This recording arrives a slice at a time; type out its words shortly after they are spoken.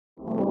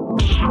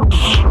For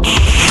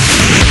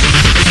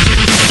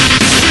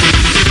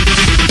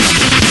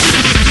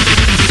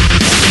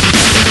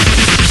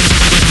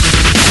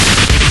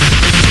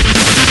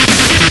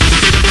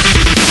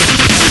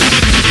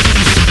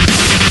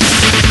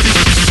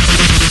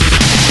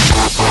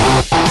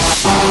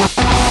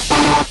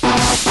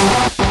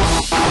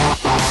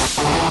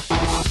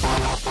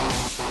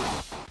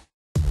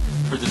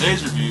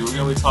today's review, we're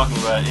going to be talking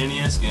about an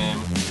NES game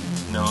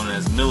known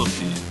as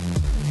Millipede.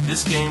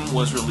 This game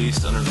was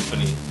released under the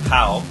company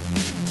HAL,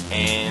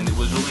 and it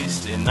was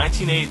released in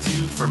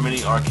 1982 for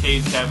many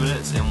arcade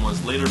cabinets and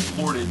was later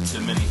ported to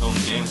many home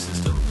game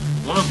systems,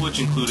 one of which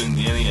including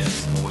the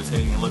NES, and we're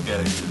taking a look at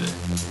it today.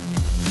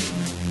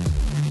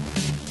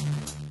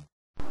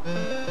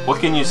 What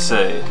can you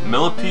say?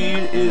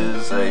 Millipede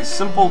is a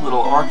simple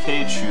little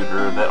arcade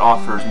shooter that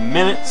offers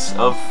minutes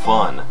of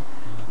fun.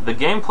 The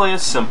gameplay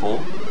is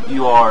simple.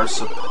 You are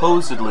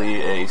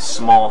supposedly a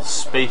small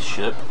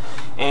spaceship,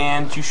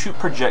 and you shoot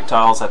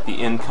projectiles at the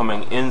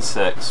incoming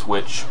insects,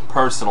 which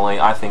personally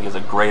I think is a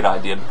great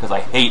idea because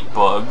I hate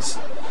bugs.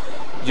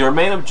 Your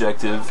main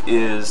objective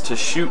is to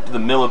shoot the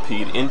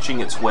millipede inching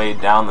its way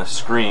down the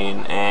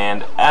screen,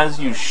 and as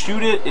you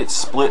shoot it, it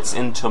splits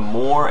into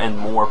more and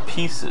more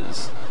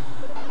pieces.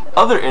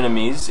 Other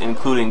enemies,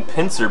 including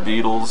pincer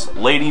beetles,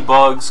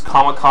 ladybugs,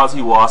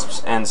 kamikaze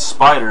wasps, and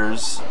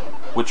spiders,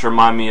 which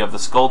remind me of the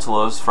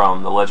Skulltulas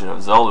from The Legend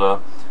of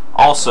Zelda,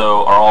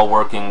 also are all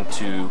working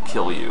to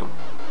kill you.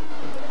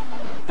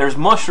 There's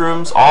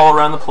mushrooms all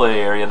around the play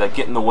area that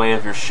get in the way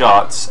of your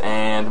shots,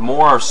 and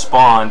more are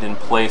spawned in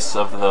place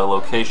of the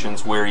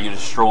locations where you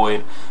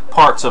destroyed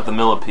parts of the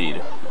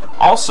millipede.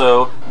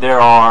 Also,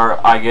 there are,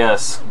 I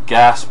guess,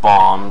 gas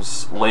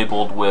bombs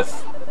labeled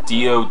with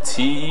DOT,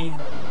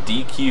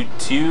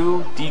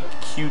 DQ2,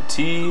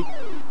 DQT,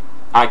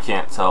 I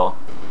can't tell,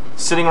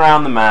 sitting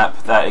around the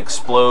map that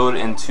explode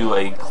into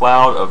a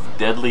cloud of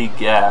deadly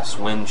gas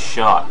when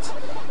shot.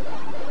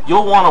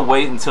 You'll want to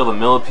wait until the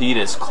millipede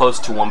is close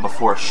to one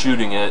before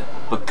shooting it,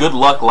 but good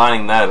luck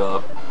lining that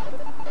up.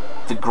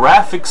 The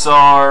graphics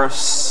are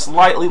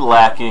slightly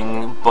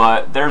lacking,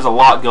 but there's a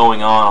lot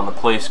going on the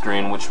play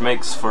screen, which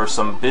makes for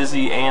some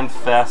busy and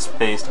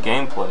fast-paced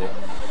gameplay.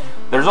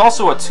 There's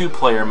also a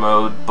two-player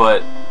mode,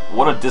 but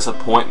what a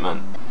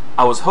disappointment.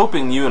 I was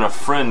hoping you and a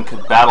friend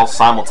could battle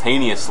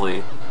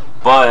simultaneously,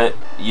 but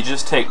you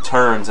just take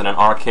turns in an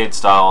arcade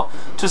style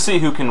to see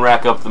who can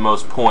rack up the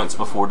most points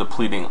before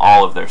depleting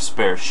all of their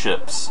spare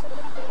ships.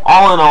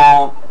 All in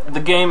all, the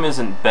game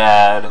isn't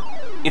bad.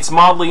 It's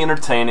mildly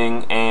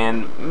entertaining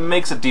and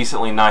makes a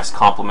decently nice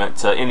complement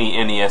to any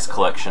NES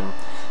collection.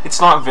 It's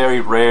not very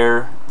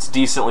rare, it's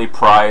decently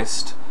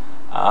priced.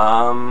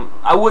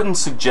 I wouldn't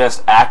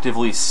suggest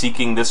actively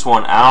seeking this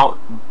one out,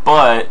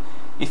 but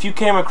if you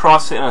came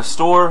across it in a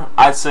store,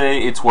 I'd say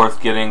it's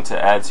worth getting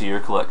to add to your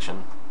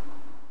collection.